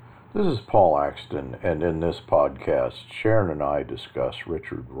This is Paul Axton, and in this podcast, Sharon and I discuss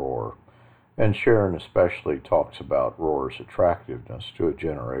Richard Rohr. And Sharon especially talks about Rohr's attractiveness to a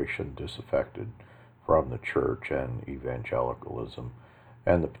generation disaffected from the church and evangelicalism,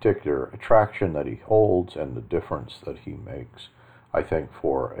 and the particular attraction that he holds and the difference that he makes, I think,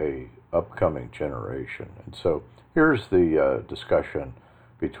 for a upcoming generation. And so here's the discussion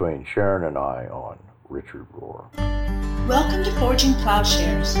between Sharon and I on Richard Rohr. Welcome to Forging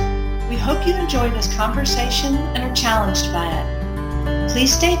Plowshares. We hope you enjoy this conversation and are challenged by it.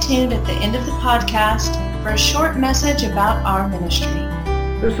 Please stay tuned at the end of the podcast for a short message about our ministry.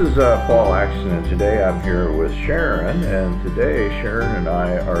 This is Paul Axton, and today I'm here with Sharon, and today Sharon and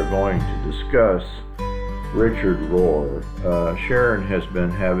I are going to discuss Richard Rohr. Sharon has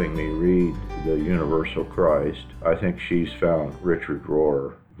been having me read The Universal Christ. I think she's found Richard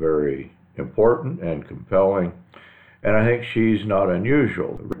Rohr very important and compelling, and I think she's not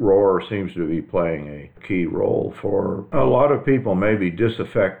unusual. Rohr seems to be playing a key role for a lot of people, maybe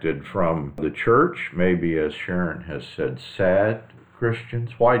disaffected from the church, maybe, as Sharon has said, sad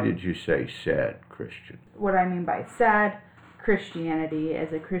Christians. Why did you say sad Christian? What I mean by sad Christianity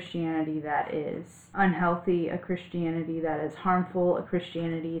is a Christianity that is unhealthy, a Christianity that is harmful, a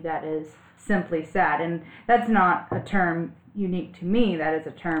Christianity that is simply sad. And that's not a term unique to me. That is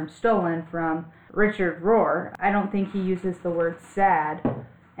a term stolen from Richard Rohr. I don't think he uses the word sad,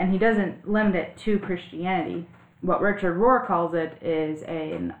 and he doesn't limit it to Christianity. What Richard Rohr calls it is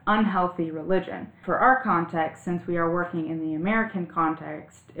an unhealthy religion. For our context, since we are working in the American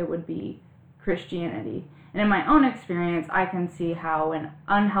context, it would be Christianity. And in my own experience, I can see how an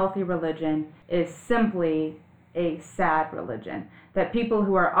unhealthy religion is simply a sad religion. That people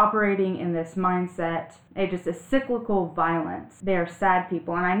who are operating in this mindset, just a cyclical violence, they are sad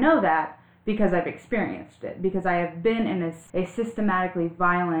people. And I know that because I've experienced it, because I have been in a systematically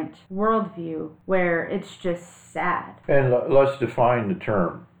violent worldview where it's just sad. And let's define the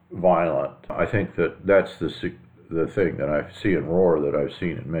term violent. I think that's the thing that I see in Rohr that I've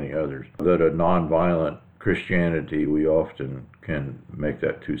seen in many others, that a nonviolent Christianity, we often can make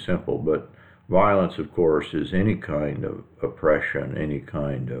that too simple, but violence, of course, is any kind of oppression, any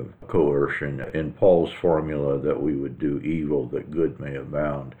kind of coercion. In Paul's formula that we would do evil that good may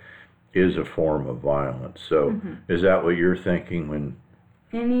abound is a form of violence. So Is that what you're thinking when...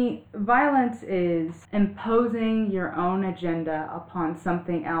 Any violence is imposing your own agenda upon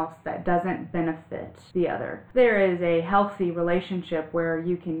something else that doesn't benefit the other. There is a healthy relationship where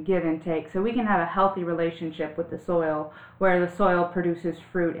you can give and take. So we can have a healthy relationship with the soil where the soil produces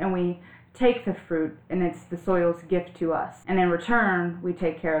fruit and we take the fruit and it's the soil's gift to us. And in return, we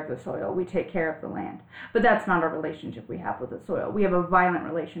take care of the soil. We take care of the land. But that's not our relationship we have with the soil. We have a violent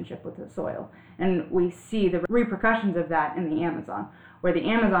relationship with the soil. And we see the repercussions of that in the Amazon, where the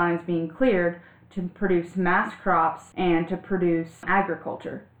Amazon is being cleared to produce mass crops and to produce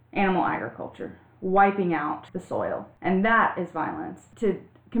agriculture, animal agriculture, wiping out the soil. And that is violence. To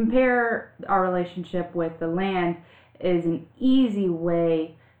compare our relationship with the land is an easy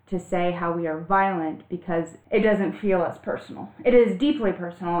way to say how we are violent because it doesn't feel as personal. It is deeply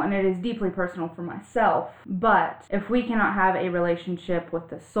personal, and it is deeply personal for myself. But if we cannot have a relationship with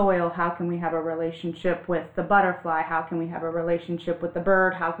the soil, how can we have a relationship with the butterfly? How can we have a relationship with the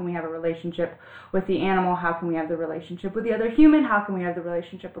bird? How can we have a relationship with the animal? How can we have the relationship with the other human? How can we have the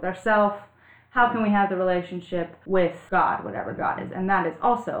relationship with ourselves? How can we have the relationship with God, whatever God is? And that is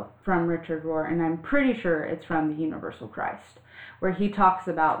also from Richard Rohr, and I'm pretty sure it's from The Universal Christ, where he talks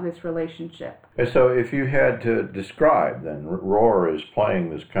about this relationship. And so if you had to describe, then Rohr is playing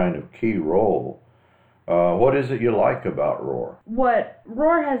this kind of key role. What is it you like about Rohr? What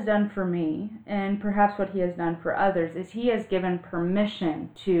Rohr has done for me, and perhaps what he has done for others, is he has given permission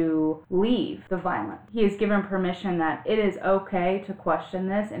to leave the violence. He has given permission that it is okay to question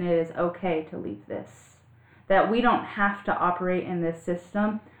this, and it is okay to leave this. That we don't have to operate in this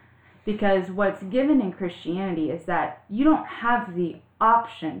system, because what's given in Christianity is that you don't have the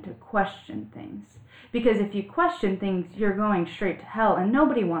option to question things. Because if you question things, you're going straight to hell, and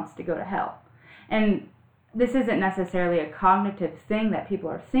nobody wants to go to hell. And this isn't necessarily a cognitive thing that people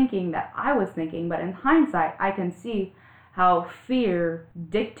are thinking that I was thinking, but in hindsight, I can see how fear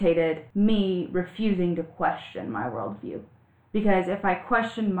dictated me refusing to question my worldview. Because if I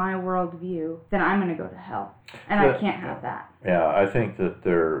question my worldview, then I'm going to go to hell. And I can't have that. Yeah, I think that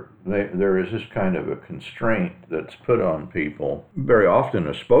there is this kind of a constraint that's put on people, very often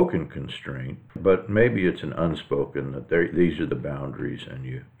a spoken constraint, but maybe it's an unspoken, that these are the boundaries and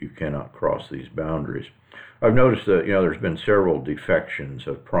you cannot cross these boundaries. I've noticed that, there's been several defections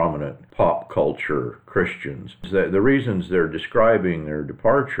of prominent pop culture Christians. The reasons they're describing their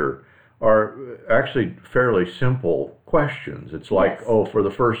departure are actually fairly simple questions. It's like, Yes. for the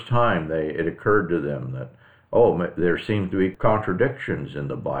first time it occurred to them that, there seem to be contradictions in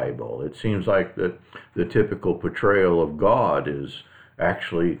the Bible. It seems like that the typical portrayal of God is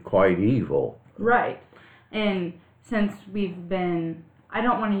actually quite evil. Right. And since we've been, I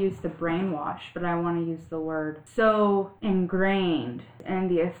don't want to use the brainwash, but I want to use the word so ingrained. And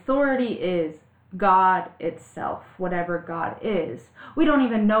the authority is God itself, whatever God is. We don't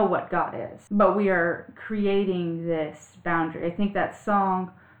even know what God is, but we are creating this boundary. I think that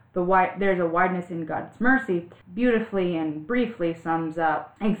song, There's a Wideness in God's Mercy, beautifully and briefly sums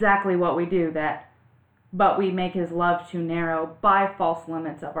up exactly what we do, but we make his love too narrow by false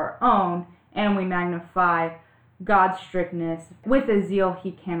limits of our own, and we magnify God's strictness with a zeal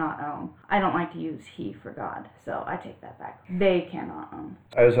he cannot own. I don't like to use he for God, so I take that back. They cannot own.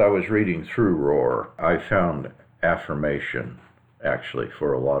 As I was reading through Rohr, I found affirmation, actually,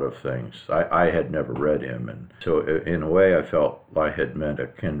 for a lot of things. I had never read him, and so in a way I felt I had met a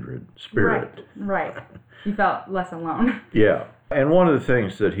kindred spirit. Right. You felt less alone. Yeah. And one of the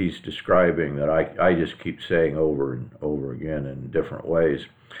things that he's describing that I just keep saying over and over again in different ways,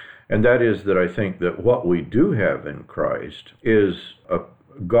 and that is that I think that what we do have in Christ is a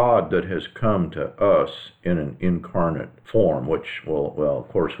God that has come to us in an incarnate form, which, well, of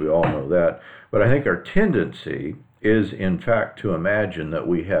course we all know that, but I think our tendency is in fact to imagine that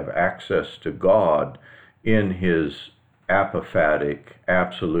we have access to God in his apophatic,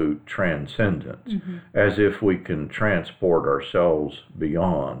 absolute transcendence, as if we can transport ourselves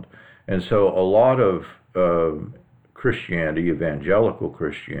beyond. And so a lot of Christianity, evangelical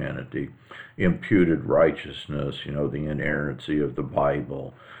Christianity, imputed righteousness, the inerrancy of the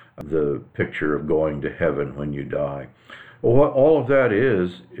Bible, the picture of going to heaven when you die. Well, what all of that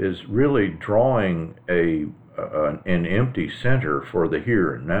is really drawing an empty center for the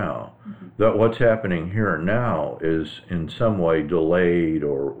here and now. That what's happening here and now is in some way delayed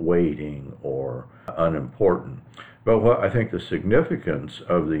or waiting or unimportant. But what I think the significance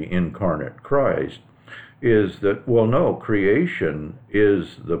of the incarnate Christ is that, no, creation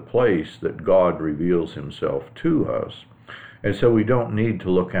is the place that God reveals himself to us. And so we don't need to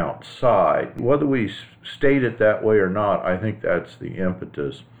look outside. Whether we state it that way or not, I think that's the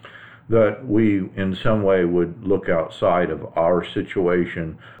impetus, that we in some way would look outside of our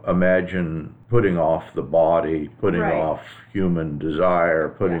situation, imagine putting off the body, putting off human desire,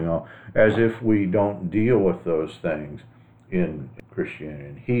 putting off, as if we don't deal with those things in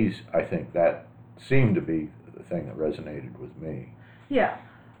Christianity. And I think that seemed to be the thing that resonated with me. Yeah,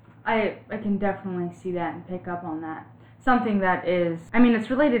 I can definitely see that and pick up on that. Something that is, it's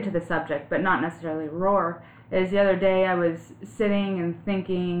related to the subject, but not necessarily Rohr, is the other day I was sitting and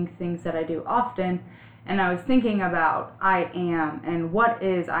thinking things that I do often, and I was thinking about I am, and what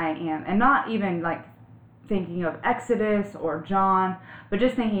is I am, and not even like thinking of Exodus or John, but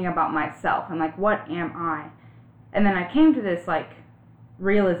just thinking about myself, and like, what am I? And then I came to this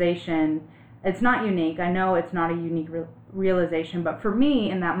realization. It's not unique. I know it's not a unique realization, but for me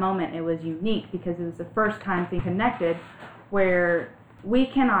in that moment it was unique because it was the first time thing connected where we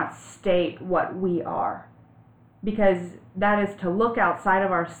cannot state what we are, because that is to look outside of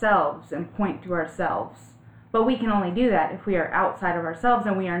ourselves and point to ourselves. But we can only do that if we are outside of ourselves,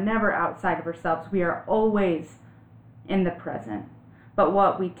 and we are never outside of ourselves. We are always in the present. But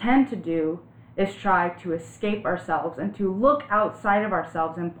what we tend to do is try to escape ourselves and to look outside of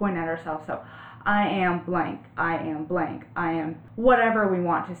ourselves and point at ourselves. So I am blank, I am blank, I am whatever we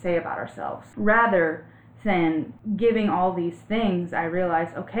want to say about ourselves. Rather than giving all these things, I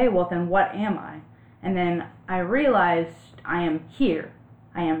realized, okay, well then what am I? And then I realized I am here,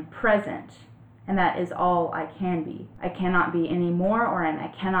 I am present, and that is all I can be. I cannot be any more, and I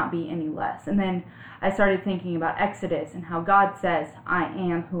cannot be any less. And then I started thinking about Exodus and how God says, I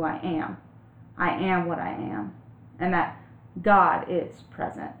am who I am. I am what I am, and that God is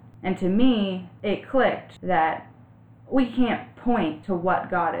present. And to me, it clicked that we can't point to what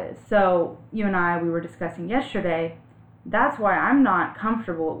God is. So you and I, we were discussing yesterday, that's why I'm not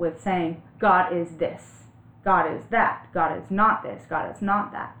comfortable with saying God is this, God is that, God is not this, God is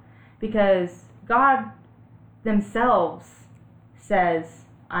not that. Because God themselves says,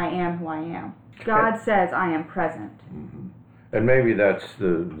 I am who I am. God says, I am present. Mm-hmm. And maybe that's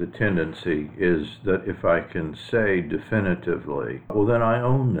the tendency, is that if I can say definitively, well, then I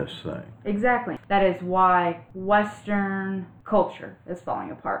own this thing. Exactly. That is why Western culture is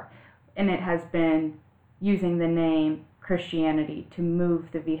falling apart. And it has been using the name Christianity to move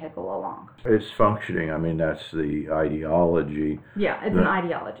the vehicle along. It's functioning. I mean, that's the ideology. Yeah, it's an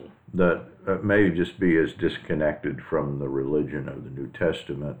ideology. That may just be as disconnected from the religion of the New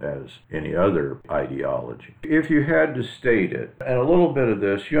Testament as any other ideology. If you had to state it, and a little bit of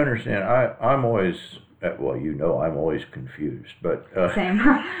this, you understand, I'm always, well, you know, I'm always confused, but... Same.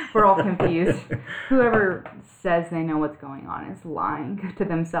 We're all confused. Whoever says they know what's going on is lying to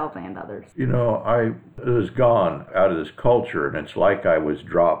themselves and others. You know, I was gone out of this culture, and it's like I was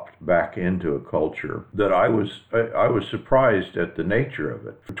dropped back into a culture that I was surprised at the nature of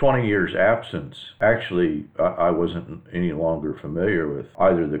it. For 20 years absence, actually, I wasn't any longer familiar with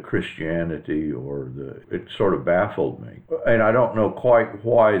either the Christianity or it sort of baffled me. And I don't know quite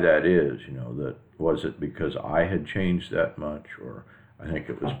why that is, you know, that was it because I had changed that much, or I think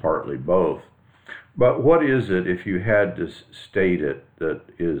it was partly both. But what is it, if you had to state it, that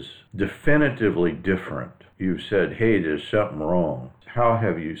is definitively different? You've said, hey, there's something wrong. How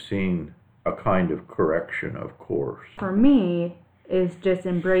have you seen a kind of correction of course? For me, is just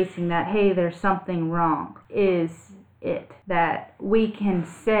embracing that, hey, there's something wrong, is it. That we can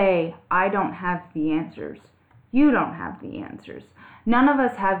say, I don't have the answers. You don't have the answers. None of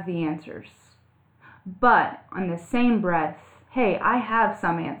us have the answers. But on the same breath, hey, I have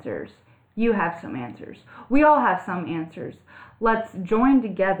some answers. You have some answers. We all have some answers. Let's join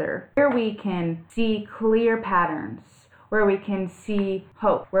together where we can see clear patterns, where we can see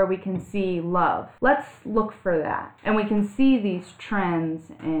hope, where we can see love. Let's look for that. And we can see these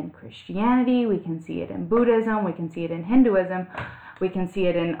trends in Christianity, we can see it in Buddhism, we can see it in Hinduism, we can see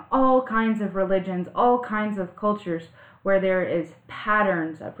it in all kinds of religions, all kinds of cultures where there is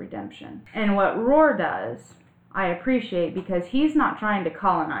patterns of redemption. And what Rohr does, I appreciate, because he's not trying to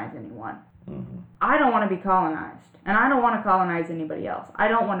colonize anyone. Mm-hmm. I don't want to be colonized, and I don't want to colonize anybody else. I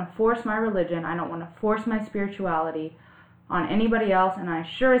don't want to force my religion, I don't want to force my spirituality on anybody else, and I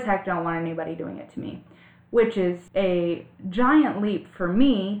sure as heck don't want anybody doing it to me. Which is a giant leap for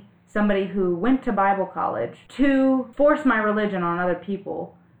me, somebody who went to Bible college, to force my religion on other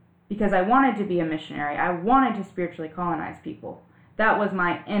people, because I wanted to be a missionary. I wanted to spiritually colonize people. That was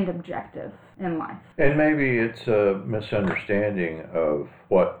my end objective in life. And maybe it's a misunderstanding of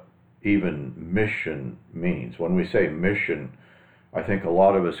what even mission means. When we say mission, I think a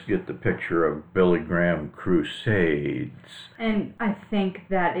lot of us get the picture of Billy Graham crusades. And I think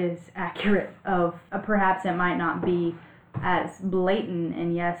that is accurate of, perhaps it might not be as blatant,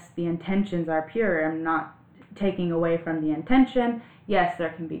 and yes, the intentions are pure. I'm not taking away from the intention. Yes, there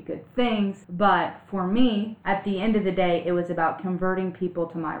can be good things, but for me, at the end of the day, it was about converting people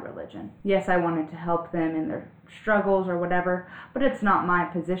to my religion. Yes, I wanted to help them in their struggles or whatever, but it's not my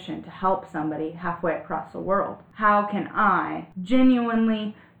position to help somebody halfway across the world. How can I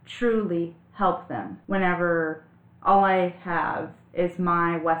genuinely, truly help them whenever all I have is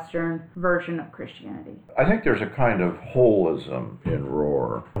my Western version of Christianity? I think there's a kind of holism in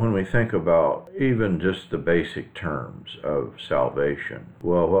Rohr. When we think about even just the basic terms of salvation,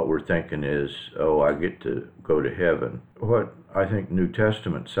 well, what we're thinking is, oh, I get to go to heaven. What I think New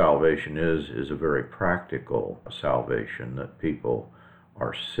Testament salvation is a very practical salvation, that people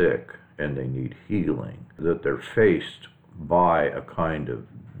are sick and they need healing, that they're faced by a kind of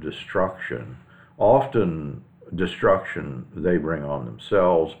destruction, often destruction they bring on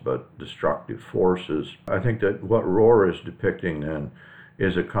themselves, but destructive forces. I think that what Rohr is depicting then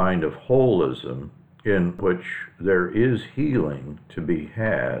is a kind of holism in which there is healing to be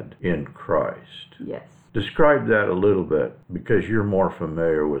had in Christ. Yes. Describe that a little bit, because you're more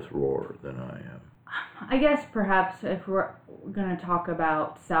familiar with Rohr than I am. I guess perhaps if we're going to talk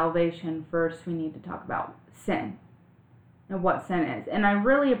about salvation first, we need to talk about sin and what sin is. And I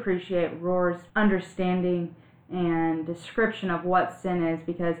really appreciate Rohr's understanding and description of what sin is,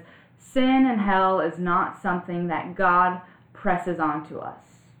 because sin and hell is not something that God presses onto us,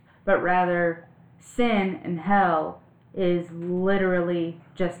 but rather sin and hell is literally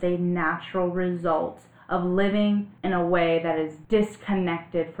just a natural result of living in a way that is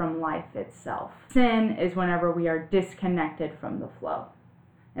disconnected from life itself. Sin is whenever we are disconnected from the flow.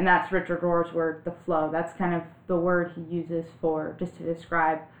 And that's Richard Rohr's word, the flow. That's kind of the word he uses for just to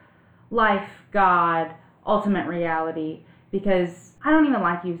describe life, God, ultimate reality, because I don't even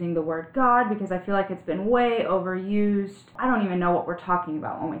like using the word God, because I feel like it's been way overused. I don't even know what we're talking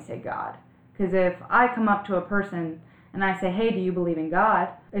about when we say God. Because if I come up to a person and I say, hey, do you believe in God?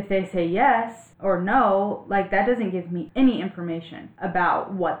 If they say yes or no, like, that doesn't give me any information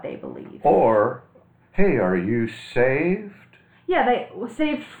about what they believe. Or, hey, are you saved? Yeah, they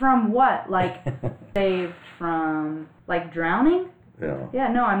saved from what? Like, saved from, like, drowning? Yeah. Yeah,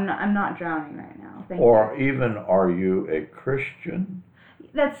 no, I'm not drowning right now. Thank Or you. even, are you a Christian?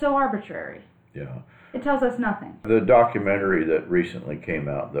 That's so arbitrary. Yeah. It tells us nothing. The documentary that recently came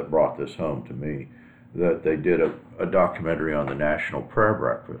out that brought this home to me, that they did a documentary on the National Prayer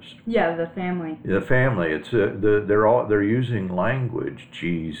Breakfast. Yeah, the family. The family, they're using language,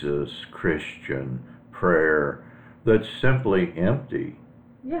 Jesus, Christian, prayer, that's simply empty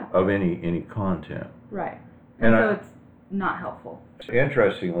Yeah, of any content. right. And And so it's not helpful.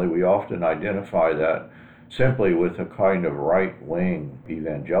 Interestingly, we often identify that simply with a kind of right-wing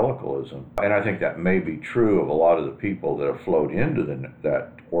evangelicalism. And I think that may be true of a lot of the people that have flowed into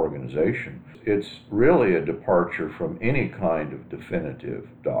that organization. It's really a departure from any kind of definitive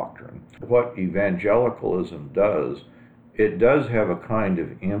doctrine. What evangelicalism does, it does have a kind of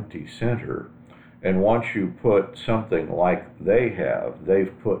empty center. And once you put something like they have,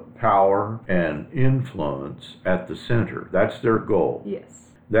 they've put power and influence at the center. That's their goal. Yes.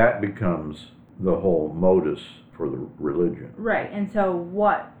 That becomes the whole modus for the religion. Right, and so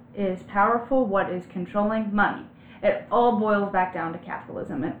what is powerful, what is controlling? Money. It all boils back down to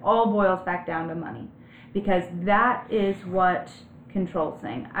capitalism. It all boils back down to money. Because that is what controls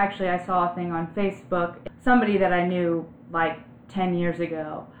things. Actually, I saw a thing on Facebook. Somebody that I knew like 10 years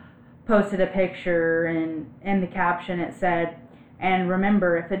ago posted a picture, and in the caption it said, and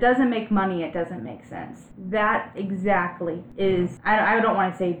remember, if it doesn't make money, it doesn't make sense. That exactly is, I don't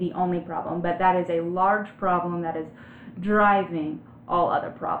want to say the only problem, but that is a large problem that is driving all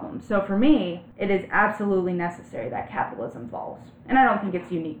other problems. So for me, it is absolutely necessary that capitalism falls. And I don't think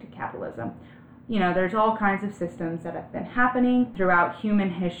it's unique to capitalism. You know, there's all kinds of systems that have been happening throughout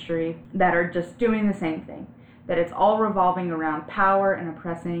human history that are just doing the same thing. That it's all revolving around power and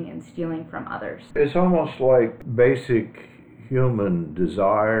oppressing and stealing from others. It's almost like basic human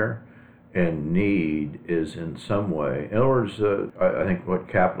desire and need is in some way. In other words, I think what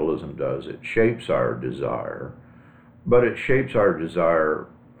capitalism does, it shapes our desire, but it shapes our desire.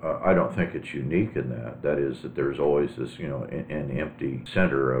 I don't think it's unique in that. That is, that there's always this, an empty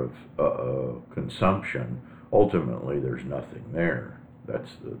center of consumption. Ultimately, there's nothing there.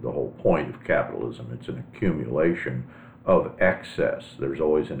 That's the whole point of capitalism. It's an accumulation of excess. There's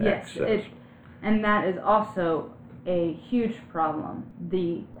always an excess. And that is also a huge problem,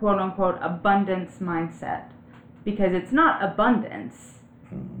 the quote-unquote abundance mindset. Because it's not abundance,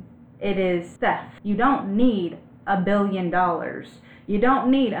 it is theft. You don't need $1 billion. You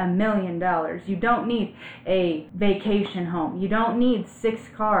don't need $1 million. You don't need a vacation home. You don't need 6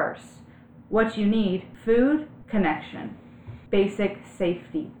 cars. What you need, food, connection, basic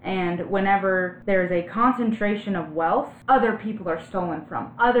safety. And whenever there's a concentration of wealth, other people are stolen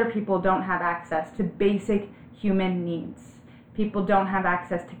from. Other people don't have access to basic human needs. People don't have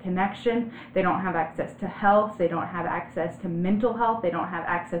access to connection. They don't have access to health. They don't have access to mental health. They don't have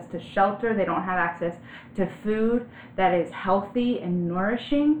access to shelter. They don't have access to food that is healthy and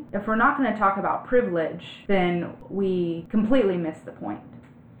nourishing. If we're not going to talk about privilege, then we completely miss the point.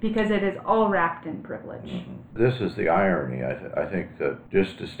 Because it is all wrapped in privilege. This is the irony. I think that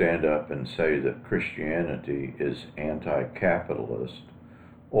just to stand up and say that Christianity is anti-capitalist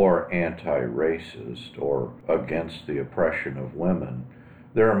or anti-racist or against the oppression of women,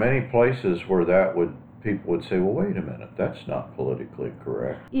 there are many places where people would say, well, wait a minute, that's not politically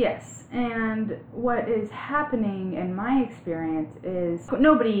correct. Yes, and what is happening in my experience is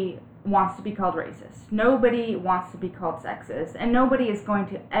nobody wants to be called racist. Nobody wants to be called sexist. And nobody is going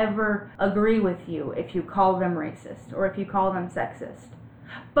to ever agree with you if you call them racist or if you call them sexist.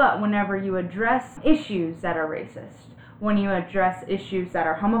 But whenever you address issues that are racist, when you address issues that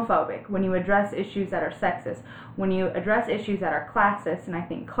are homophobic, when you address issues that are sexist, when you address issues that are classist, and I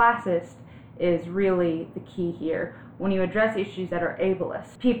think classist is really the key here, when you address issues that are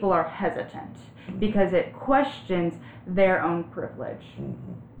ableist, people are hesitant because it questions their own privilege.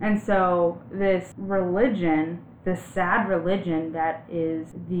 And so this religion, this sad religion that is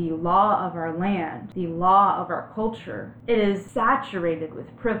the law of our land, the law of our culture, it is saturated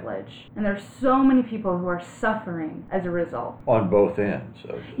with privilege. And there's so many people who are suffering as a result. On both ends.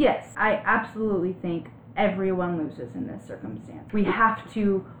 Yes, I absolutely think everyone loses in this circumstance. We have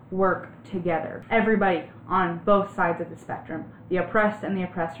to work together. Everybody on both sides of the spectrum, the oppressed and the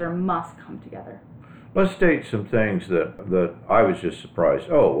oppressor, must come together. Let's state some things that I was just surprised.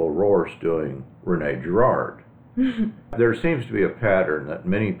 Oh, well, Rohr's doing Rene Girard. There seems to be a pattern that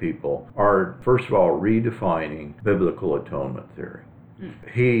many people are, first of all, redefining biblical atonement theory.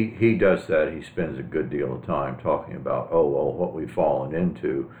 He does that. He spends a good deal of time talking about, oh, well, what we've fallen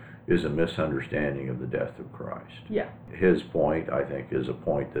into is a misunderstanding of the death of Christ. Yeah. His point, I think, is a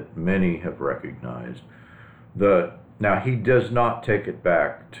point that many have recognized. Now, he does not take it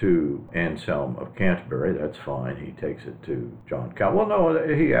back to Anselm of Canterbury. That's fine. He takes it to John Calvin. Well,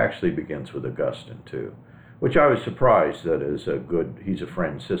 no, he actually begins with Augustine, too, which I was surprised that he's a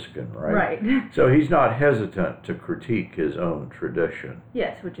Franciscan, right? Right. So he's not hesitant to critique his own tradition.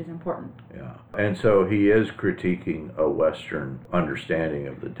 Yes, which is important. Yeah. And so he is critiquing a Western understanding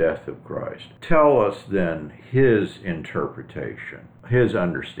of the death of Christ. Tell us then his interpretation, his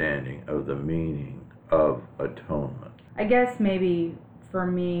understanding of the meaning of atonement. I guess maybe for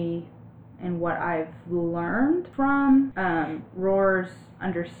me and what I've learned from Rohr's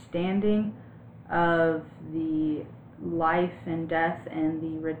understanding of the life and death and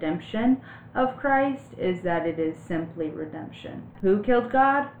the redemption of Christ is that it is simply redemption. Who killed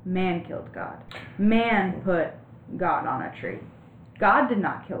God? Man killed God. Man put God on a tree. God did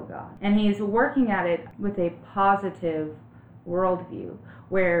not kill God. And he's working at it with a positive worldview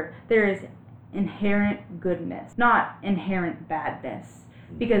where there is inherent goodness, not inherent badness.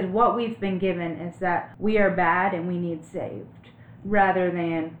 Because what we've been given is that we are bad and we need saved, rather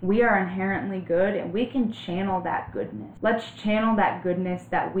than we are inherently good and we can channel that goodness. Let's channel that goodness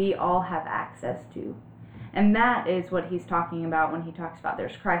that we all have access to. And that is what he's talking about when he talks about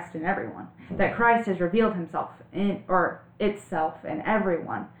there's Christ in everyone. That Christ has revealed himself itself in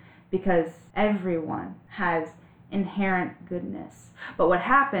everyone, because everyone has inherent goodness. But what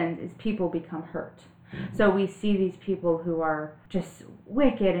happens is people become hurt. So we see these people who are just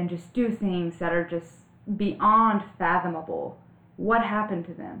wicked and just do things that are just beyond fathomable. What happened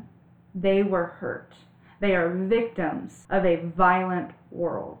to them? They were hurt. They are victims of a violent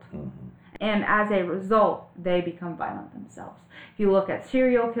world. And as a result, they become violent themselves. If you look at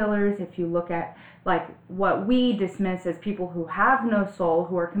serial killers, if you look at like what we dismiss as people who have no soul,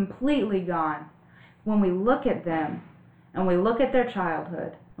 who are completely gone, when we look at them and we look at their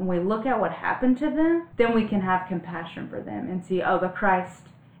childhood and we look at what happened to them, then we can have compassion for them and see, oh, the Christ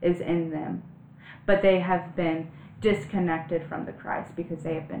is in them. But they have been disconnected from the Christ because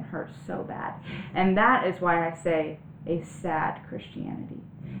they have been hurt so bad. And that is why I say a sad Christianity.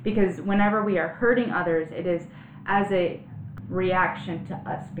 Because whenever we are hurting others, it is as a reaction to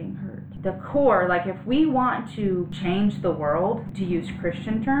us being hurt. The core, like if we want to change the world, to use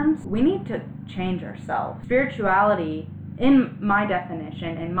Christian terms, we need to change ourselves. Spirituality, in my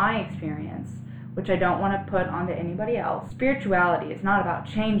definition, in my experience, which I don't want to put onto anybody else, spirituality is not about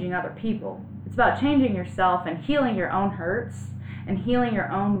changing other people. It's about changing yourself and healing your own hurts and healing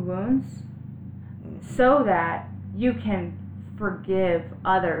your own wounds so that you can forgive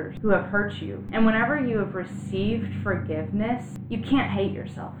others who have hurt you. And whenever you have received forgiveness, you can't hate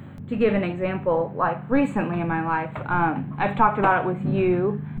yourself. To give an example, like recently in my life, I've talked about it with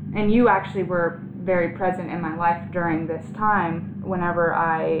you, and you actually were very present in my life during this time whenever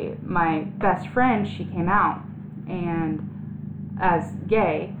my best friend, she came out and as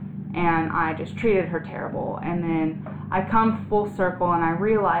gay, and I just treated her terrible. And then I come full circle and I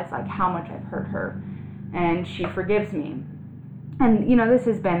realize like how much I've hurt her, and she forgives me. And you know, this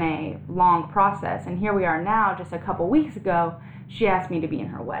has been a long process, and here we are now. Just a couple weeks ago, she asked me to be in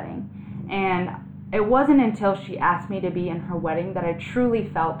her wedding, and it wasn't until she asked me to be in her wedding that I truly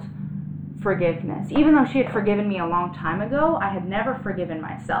felt forgiveness. Even though she had forgiven me a long time ago, I had never forgiven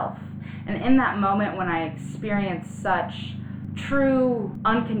myself. And in that moment when I experienced such true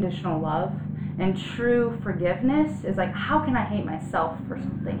unconditional love and true forgiveness, is like, how can I hate myself for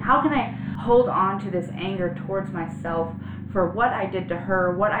something? How can I hold on to this anger towards myself for what I did to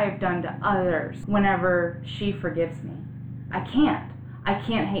her, what I have done to others whenever she forgives me? I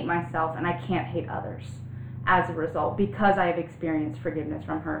can't hate myself, and I can't hate others as a result, because I have experienced forgiveness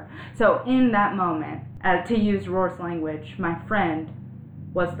from her. So in that moment, to use Rohr's language, my friend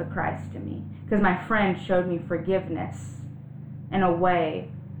was the Christ to me, because my friend showed me forgiveness in a way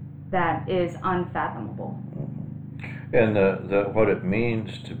that is unfathomable. And what it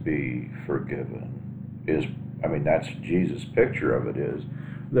means to be forgiven is, I mean, that's Jesus' picture of it, is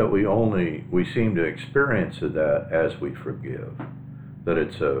that we seem to experience that as we forgive. That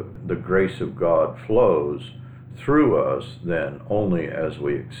it's the grace of God flows through us then only as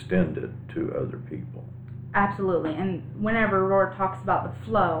we extend it to other people. Absolutely. And whenever Rohr talks about the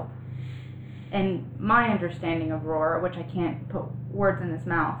flow, and my understanding of Rohr, which I can't put words in his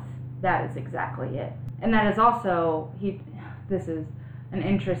mouth, that is exactly it. And that is also, this is an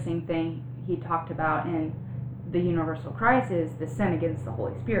interesting thing he talked about in the universal Christ is the sin against the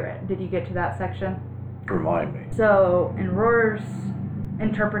Holy Spirit. Did you get to that section? Remind me. So in Rohr's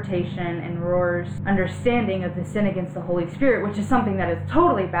interpretation and Rohr's understanding of the sin against the Holy Spirit, which is something that has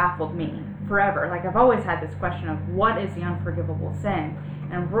totally baffled me forever. Like, I've always had this question of what is the unforgivable sin?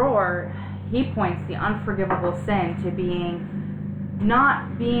 And Rohr, he points the unforgivable sin to being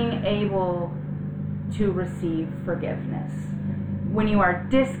not being able to receive forgiveness. When you are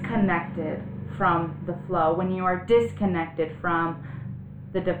disconnected from the flow, when you are disconnected from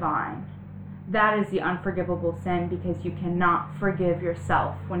the divine, that is the unforgivable sin, because you cannot forgive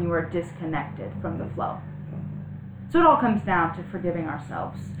yourself when you are disconnected from the flow. So it all comes down to forgiving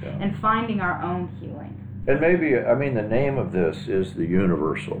ourselves and finding our own healing. And maybe, the name of this is the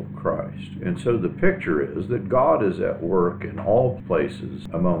universal Christ. And so the picture is that God is at work in all places,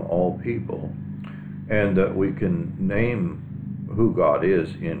 among all people, and that we can name who God is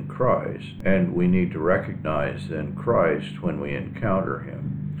in Christ, and we need to recognize then Christ when we encounter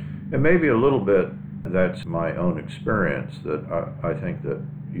him. And maybe a little bit, that's my own experience, that I think that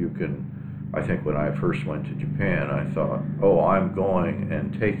you can, I think when I first went to Japan, I thought, oh, I'm going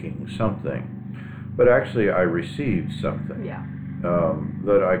and taking something. But actually I received something. Yeah.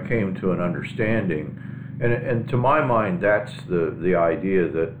 That I came to an understanding. And to my mind, that's the idea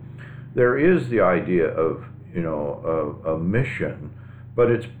that there is the idea of, a mission,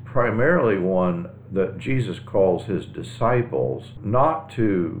 but it's primarily one that Jesus calls his disciples not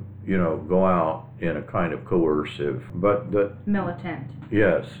to, go out in a kind of coercive, but that... Militant.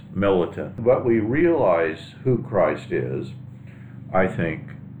 Yes, militant. But we realize who Christ is, I think,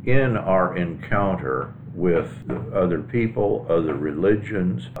 in our encounter with other people, other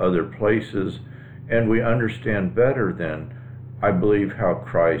religions, other places, and we understand better then, I believe, how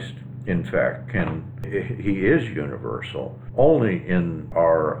Christ, in fact, he is universal, only in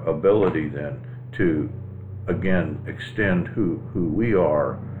our ability then to, again, extend who we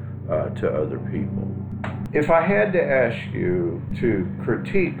are to other people. If I had to ask you to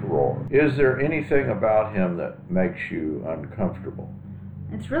critique Rohr, is there anything about him that makes you uncomfortable?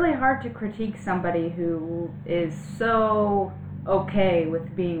 It's really hard to critique somebody who is so okay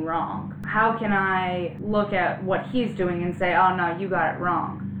with being wrong. How can I look at what he's doing and say, oh no, you got it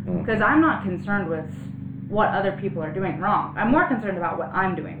wrong? Because I'm not concerned with what other people are doing wrong. I'm more concerned about what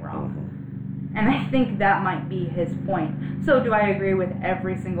I'm doing wrong. And I think that might be his point. So do I agree with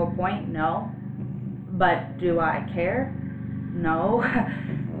every single point? No. But do I care? No.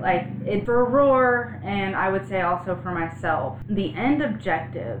 For Rohr, and I would say also for myself, the end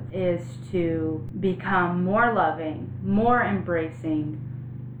objective is to become more loving, more embracing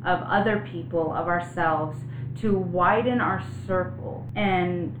of other people, of ourselves, to widen our circle.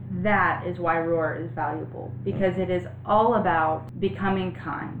 And that is why Rohr is valuable, because it is all about becoming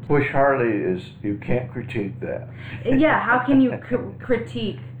kind. Which hardly is, you can't critique that. Yeah, how can you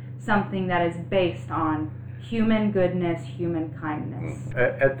critique something that is based on human goodness, human kindness?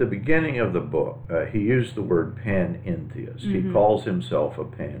 At the beginning of the book, he used the word panentheist. He calls himself a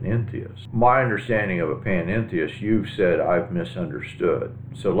panentheist. My understanding of a panentheist, you've said I've misunderstood.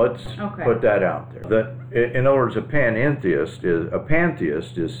 So let's put that out there. That, in other words, a pantheist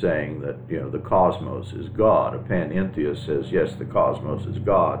is saying that the cosmos is God. A panentheist says yes, the cosmos is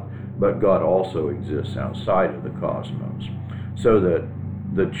God, but God also exists outside of the cosmos. So that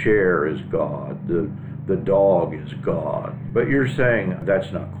the chair is God, the dog is God. But you're saying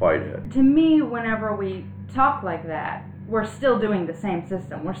that's not quite it. To me, whenever we talk like that, we're still doing the same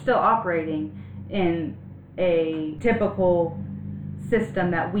system. We're still operating in a typical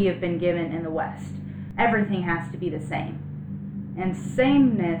system that we have been given in the West. Everything has to be the same. And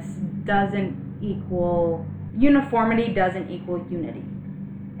sameness doesn't equal, uniformity doesn't equal unity.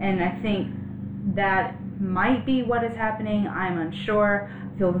 And I think that might be what is happening. I'm unsure.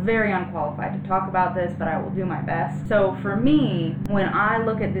 I feel very unqualified to talk about this, but I will do my best. So for me, when I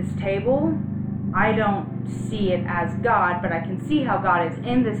look at this table, I don't see it as God, but I can see how God is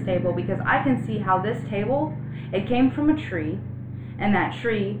in this table, because I can see how this table, it came from a tree, and that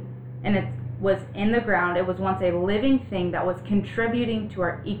tree, and it was in the ground, it was once a living thing that was contributing to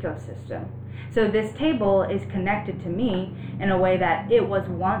our ecosystem. So this table is connected to me in a way that it was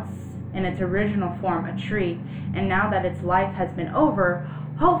once in its original form a tree, and now that its life has been over,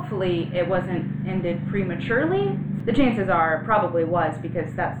 hopefully it wasn't ended prematurely. The chances are it probably was,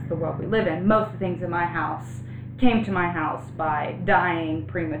 because that's the world we live in. Most of the things in my house came to my house by dying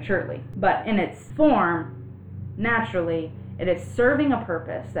prematurely. But in its form, naturally, it is serving a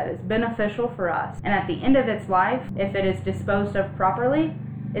purpose that is beneficial for us. And at the end of its life, if it is disposed of properly,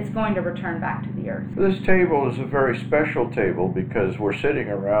 it's going to return back to the earth. This table is a very special table because we're sitting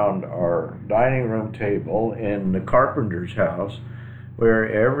around our dining room table in the carpenter's house, where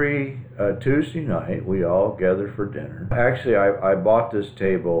every Tuesday night we all gather for dinner. Actually, I bought this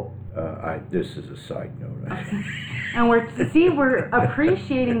table. This is a side note. And we're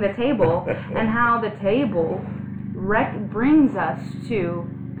appreciating the table and how the table brings us to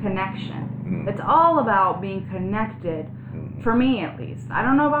connection. It's all about being connected, for me at least. I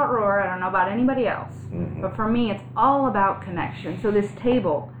don't know about Roar, I don't know about anybody else, but for me it's all about connection. So this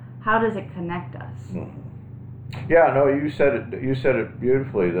table, how does it connect us? Yeah, no, you said it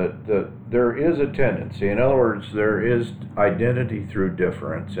beautifully, that there is a tendency. In other words, there is identity through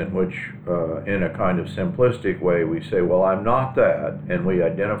difference, in which, in a kind of simplistic way, we say, well, I'm not that, and we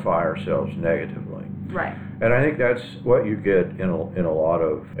identify ourselves negatively. Right. And I think that's what you get in a lot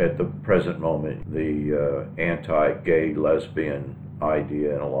of, at the present moment, the anti-gay, lesbian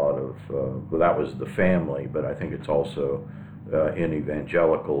idea, and a lot of, well, that was the family, but I think it's also in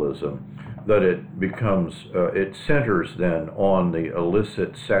evangelicalism, that it becomes, it centers then on the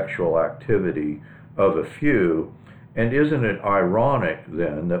illicit sexual activity of a few. And isn't it ironic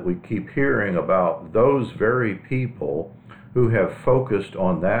then that we keep hearing about those very people who have focused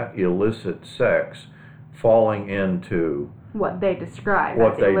on that illicit sex falling into what they describe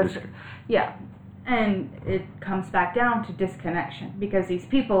what as they illicit. Yeah. And it comes back down to disconnection, because these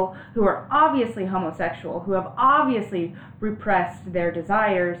people who are obviously homosexual, who have obviously repressed their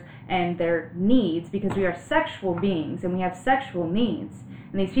desires and their needs, because we are sexual beings and we have sexual needs,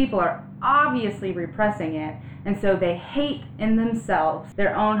 and these people are obviously repressing it, and so they hate in themselves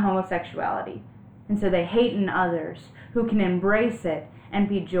their own homosexuality, and so they hate in others who can embrace it and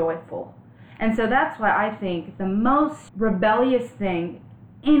be joyful. And so that's why I think the most rebellious thing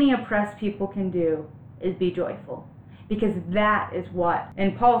any oppressed people can do is be joyful, because that is what,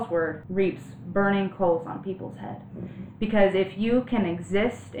 in Paul's word, reaps burning coals on people's head. Because if you can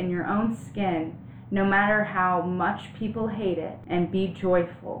exist in your own skin, no matter how much people hate it, and be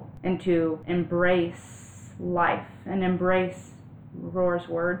joyful, and to embrace life and embrace Roar's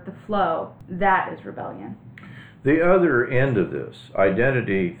word, the flow, that is rebellion. The other end of this,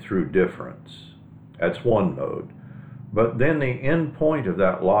 identity through difference, that's one mode. But then the end point of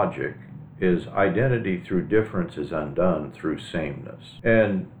that logic is identity through difference is undone through sameness.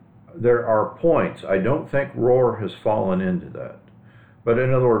 And there are points, I don't think Roar has fallen into that. But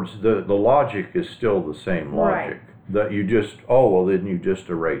in other words, the logic is still the same logic. Right. That you just, then you just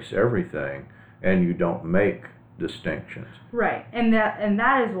erase everything and you don't make distinctions. Right. And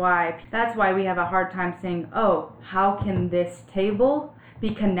that is why, that's why we have a hard time saying, oh, how can this table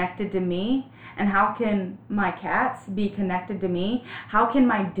be connected to me? And how can my cats be connected to me? How can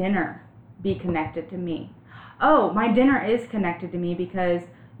my dinner be connected to me? Oh, my dinner is connected to me because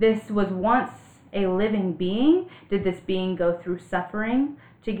this was once a living being. Did this being go through suffering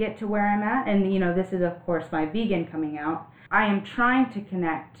to get to where I'm at? And, this is, of course, my vegan coming out. I am trying to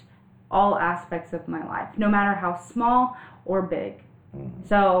connect all aspects of my life, no matter how small or big.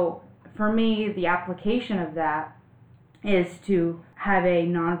 So, for me, the application of that is to have a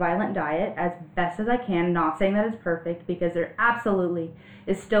nonviolent diet as best as I can. Not saying that it's perfect, because there absolutely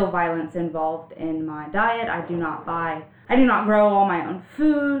is still violence involved in my diet. I do not grow all my own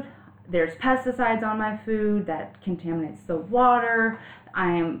food. There's pesticides on my food that contaminates the water.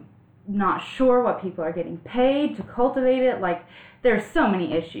 I am not sure what people are getting paid to cultivate it. There's so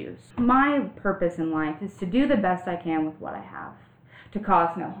many issues. My purpose in life is to do the best I can with what I have, to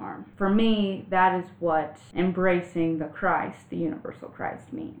cause no harm. For me, that is what embracing the Christ, the universal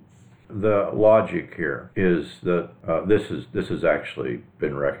Christ, means. The logic here is that this has actually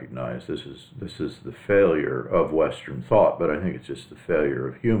been recognized. This is the failure of Western thought, but I think it's just the failure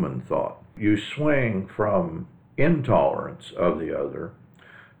of human thought. You swing from intolerance of the other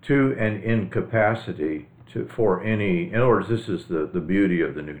to an incapacity for any. In other words, this is the beauty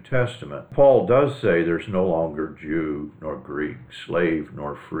of the New Testament. Paul does say there's no longer Jew nor Greek, slave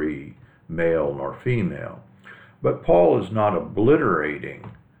nor free, male nor female. But Paul is not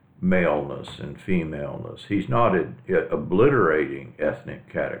obliterating maleness and femaleness. He's not obliterating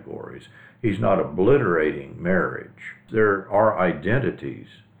ethnic categories. He's not obliterating marriage. There are identities.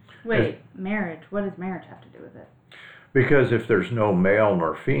 Wait, marriage? What does marriage have to do with it? Because if there's no male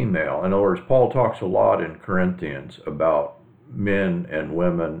nor female, in other words, Paul talks a lot in Corinthians about men and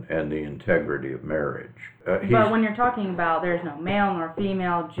women and the integrity of marriage. But when you're talking about there's no male nor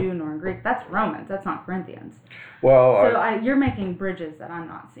female, Jew nor Greek, that's Romans, that's not Corinthians. Well, so you're making bridges that I'm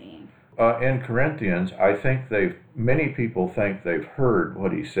not seeing. In Corinthians, I think many people think they've heard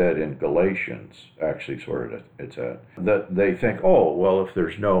what he said in Galatians, actually, sort of, it's that they think, oh, well, if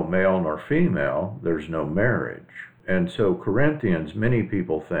there's no male nor female, there's no marriage. And so Corinthians, many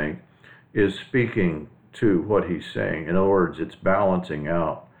people think, is speaking to what he's saying. In other words, it's balancing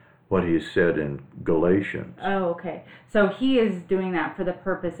out what he said in Galatians. Oh, okay. So he is doing that for the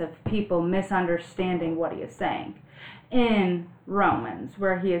purpose of people misunderstanding what he is saying in Romans,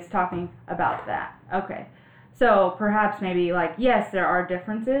 where he is talking about that. Okay. So perhaps maybe like, yes, there are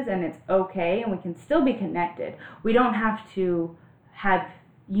differences and it's okay and we can still be connected. We don't have to have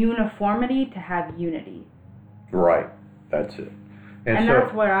uniformity to have unity. Right. That's it. And so,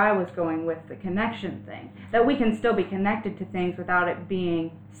 that's where I was going with the connection thing. That we can still be connected to things without it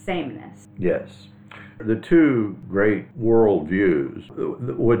being sameness. Yes. The two great worldviews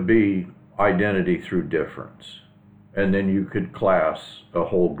would be identity through difference. And then you could class a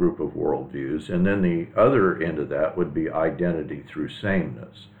whole group of worldviews. And then the other end of that would be identity through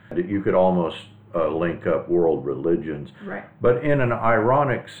sameness. You could almost link up world religions. Right. But in an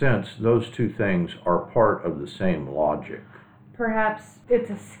ironic sense, those two things are part of the same logic. Perhaps it's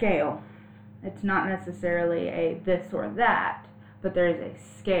a scale. It's not necessarily a this or that, but there's a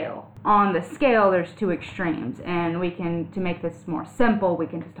scale. On the scale, there's two extremes, and to make this more simple, we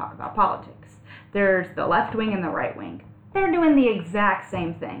can just talk about politics. There's the left wing and the right wing. They're doing the exact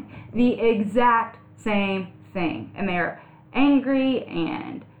same thing. The exact same thing. And they're angry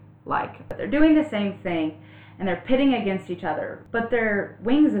and they're doing the same thing, and they're pitting against each other, but they're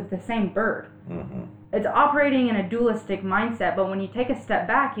wings of the same bird. Mm-hmm. It's operating in a dualistic mindset, but when you take a step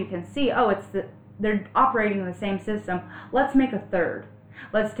back, you can see, they're operating in the same system. Let's make a third.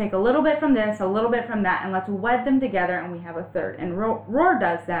 Let's take a little bit from this, a little bit from that, and let's wed them together, and we have a third. And Rohr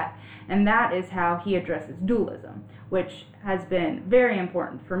does that, and that is how he addresses dualism, which has been very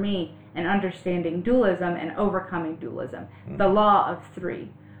important for me in understanding dualism and overcoming dualism. Mm-hmm. The law of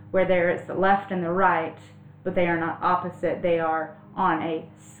three, where there is the left and the right, but they are not opposite. They are on a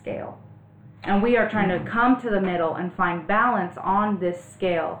scale. And we are trying to come to the middle and find balance on this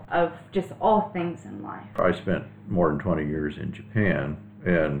scale of just all things in life. I spent more than 20 years in Japan,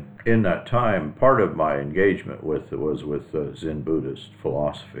 and in that time, part of my engagement was with Zen Buddhist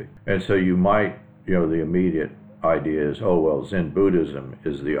philosophy. And so you might, the immediate idea is, oh, well, Zen Buddhism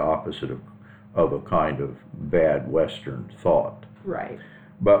is the opposite of a kind of bad Western thought. Right.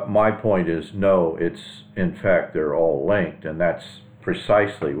 But my point is, no, in fact, they're all linked, and that's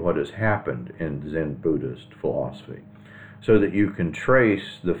precisely what has happened in Zen Buddhist philosophy. So that you can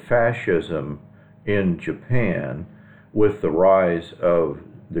trace the fascism in Japan with the rise of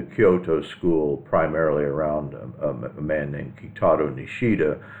the Kyoto school, primarily around a man named Kitaro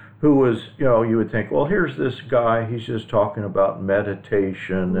Nishida, who was, you would think, well, here's this guy, he's just talking about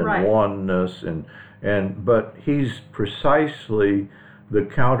meditation and right. oneness, but he's precisely the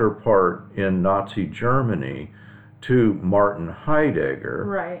counterpart in Nazi Germany to Martin Heidegger,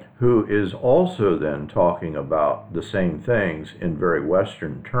 right. who is also then talking about the same things in very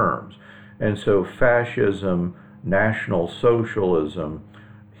Western terms. And so fascism, National Socialism,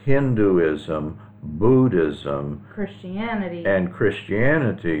 Hinduism, Buddhism, Christianity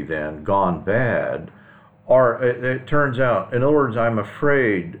then gone bad it turns out, in other words, I'm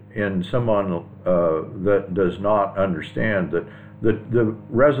afraid in someone that does not understand that the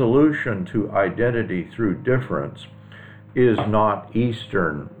resolution to identity through difference is not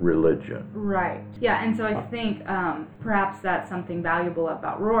Eastern religion. Right. Yeah, and so I think perhaps that's something valuable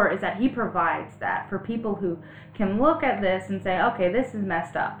about Rohr, is that he provides that for people who can look at this and say, okay, this is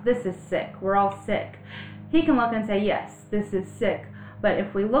messed up, this is sick, we're all sick. He can look and say, yes, this is sick. But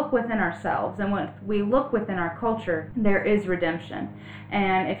if we look within ourselves and when we look within our culture, there is redemption.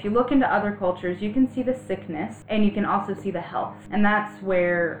 And if you look into other cultures, you can see the sickness and you can also see the health. And that's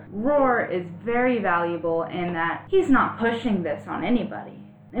where Rohr is very valuable in that he's not pushing this on anybody.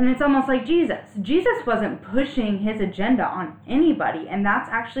 And it's almost like Jesus. Jesus wasn't pushing his agenda on anybody, and that's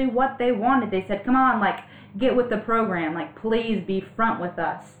actually what they wanted. They said, come on, get with the program, please be front with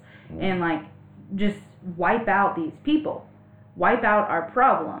us, and just wipe out these people. Wipe out our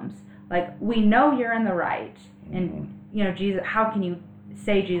problems. We know you're in the right. And, Jesus, how can you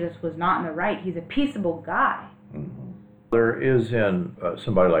say Jesus was not in the right? He's a peaceable guy. Mm-hmm. There is in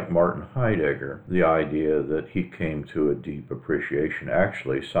somebody like Martin Heidegger the idea that he came to a deep appreciation,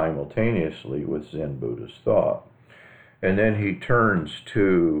 actually simultaneously with Zen Buddhist thought. And then he turns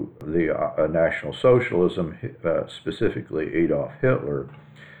to the National Socialism, specifically Adolf Hitler,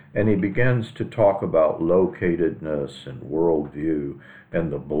 And he begins to talk about locatedness and worldview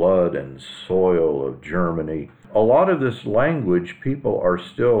and the blood and soil of Germany. A lot of this language people are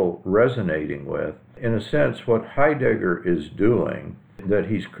still resonating with. In a sense, what Heidegger is doing, that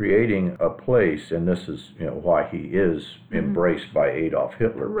he's creating a place, and this is why he is embraced by Adolf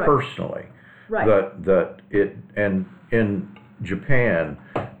Hitler personally. Right. And in Japan,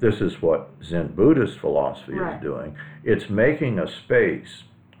 this is what Zen Buddhist philosophy is doing. It's making a space,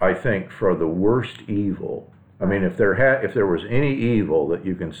 I think, for the worst evil. I mean, if there was any evil that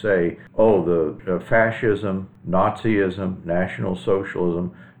you can say, the fascism, Nazism, National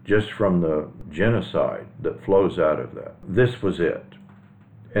Socialism, just from the genocide that flows out of that, this was it.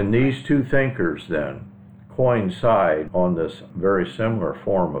 And these two thinkers then coincide on this very similar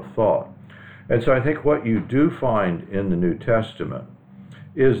form of thought. And so I think what you do find in the New Testament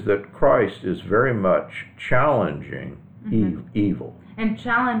is that Christ is very much challenging evil. And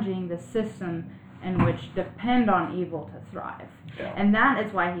challenging the system in which depend on evil to thrive. Yeah. And that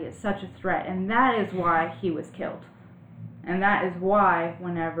is why he is such a threat. And that is why he was killed. And that is why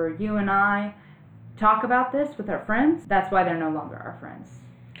whenever you and I talk about this with our friends, that's why they're no longer our friends.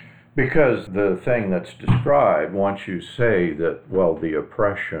 Because the thing that's described, once you say that, the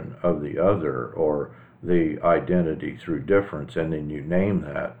oppression of the other or the identity through difference, and then you name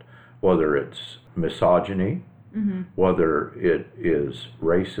that, whether it's misogyny, whether it is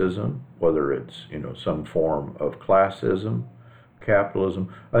racism, whether it's some form of classism,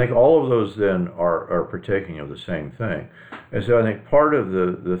 capitalism, I think all of those then are partaking of the same thing. And so I think part of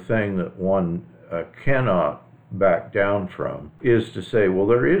the thing that one cannot back down from is to say,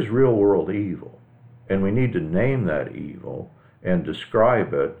 there is real world evil, and we need to name that evil and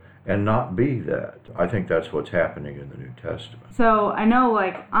describe it and not be that. I think that's what's happening in the New Testament. So I know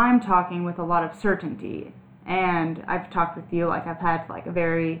I'm talking with a lot of certainty, and I've talked with you, I've had a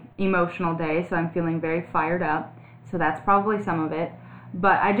very emotional day, so I'm feeling very fired up, so that's probably some of it.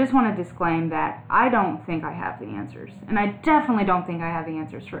 But I just want to disclaim that I don't think I have the answers, and I definitely don't think I have the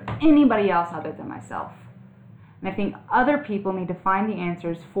answers for anybody else other than myself. And I think other people need to find the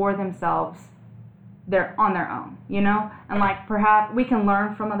answers for themselves. They're on their own, And perhaps we can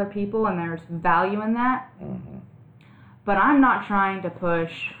learn from other people, and there's value in that. But I'm not trying to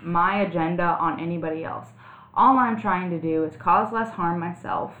push my agenda on anybody else. All I'm trying to do is cause less harm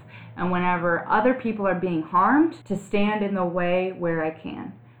myself. And whenever other people are being harmed, to stand in the way where I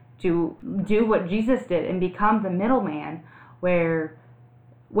can. To do what Jesus did and become the middleman, where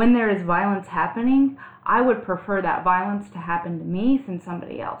when there is violence happening, I would prefer that violence to happen to me than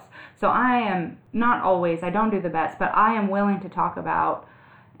somebody else. So I am not always, I don't do the best, but I am willing to talk about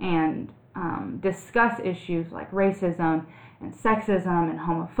and discuss issues like racism and sexism and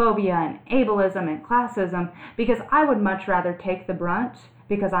homophobia and ableism and classism, because I would much rather take the brunt,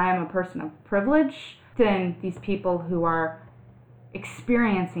 because I am a person of privilege, than these people who are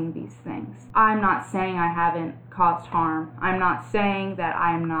experiencing these things. I'm not saying I haven't caused harm. I'm not saying that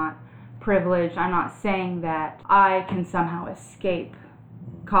I'm not privileged. I'm not saying that I can somehow escape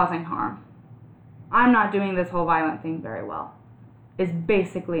causing harm. I'm not doing this whole violent thing very well, is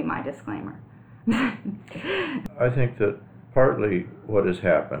basically my disclaimer. I think that partly what has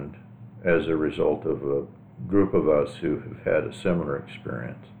happened as a result of a group of us who have had a similar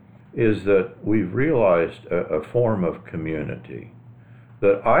experience is that we've realized a form of community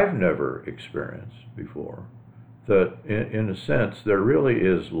that I've never experienced before, that in a sense there really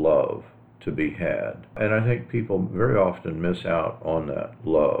is love to be had. And I think people very often miss out on that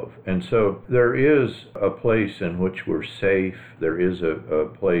love. And so there is a place in which we're safe. There is a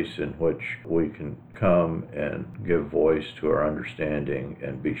place in which we can come and give voice to our understanding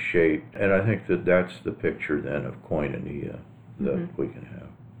and be shaped. And I think that that's the picture then of koinonia that we can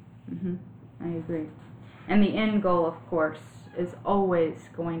have. I agree. And the end goal, of course, is always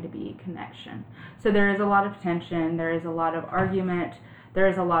going to be connection. So there is a lot of tension, there is a lot of argument, there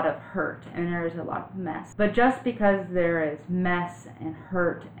is a lot of hurt, and there is a lot of mess. But just because there is mess and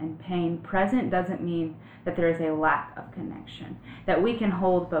hurt and pain present doesn't mean that there is a lack of connection. That we can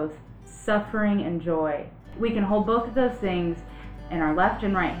hold both suffering and joy. We can hold both of those things in our left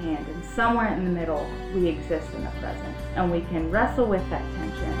and right hand, and somewhere in the middle we exist in the present. And we can wrestle with that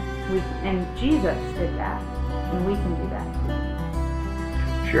tension. And Jesus did that, and we can do that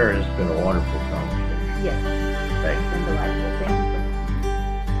too. Sharon, it's been a wonderful conversation. Yes. Thank you. And delightful. Thank you.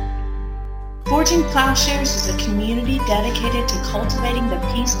 Forging Plowshares is a community dedicated to cultivating the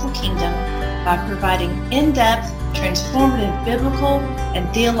peaceful kingdom by providing in-depth, transformative biblical and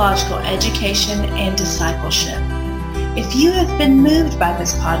theological education and discipleship. If you have been moved by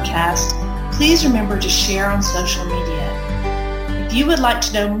this podcast, please remember to share on social media. If you would like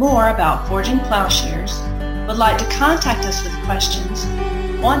to know more about Forging Plowshares, would like to contact us with questions,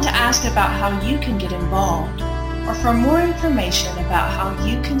 want to ask about how you can get involved, or for more information about how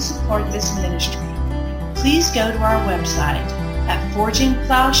you can support this ministry, please go to our website at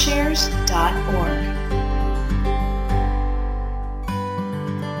forgingplowshares.org.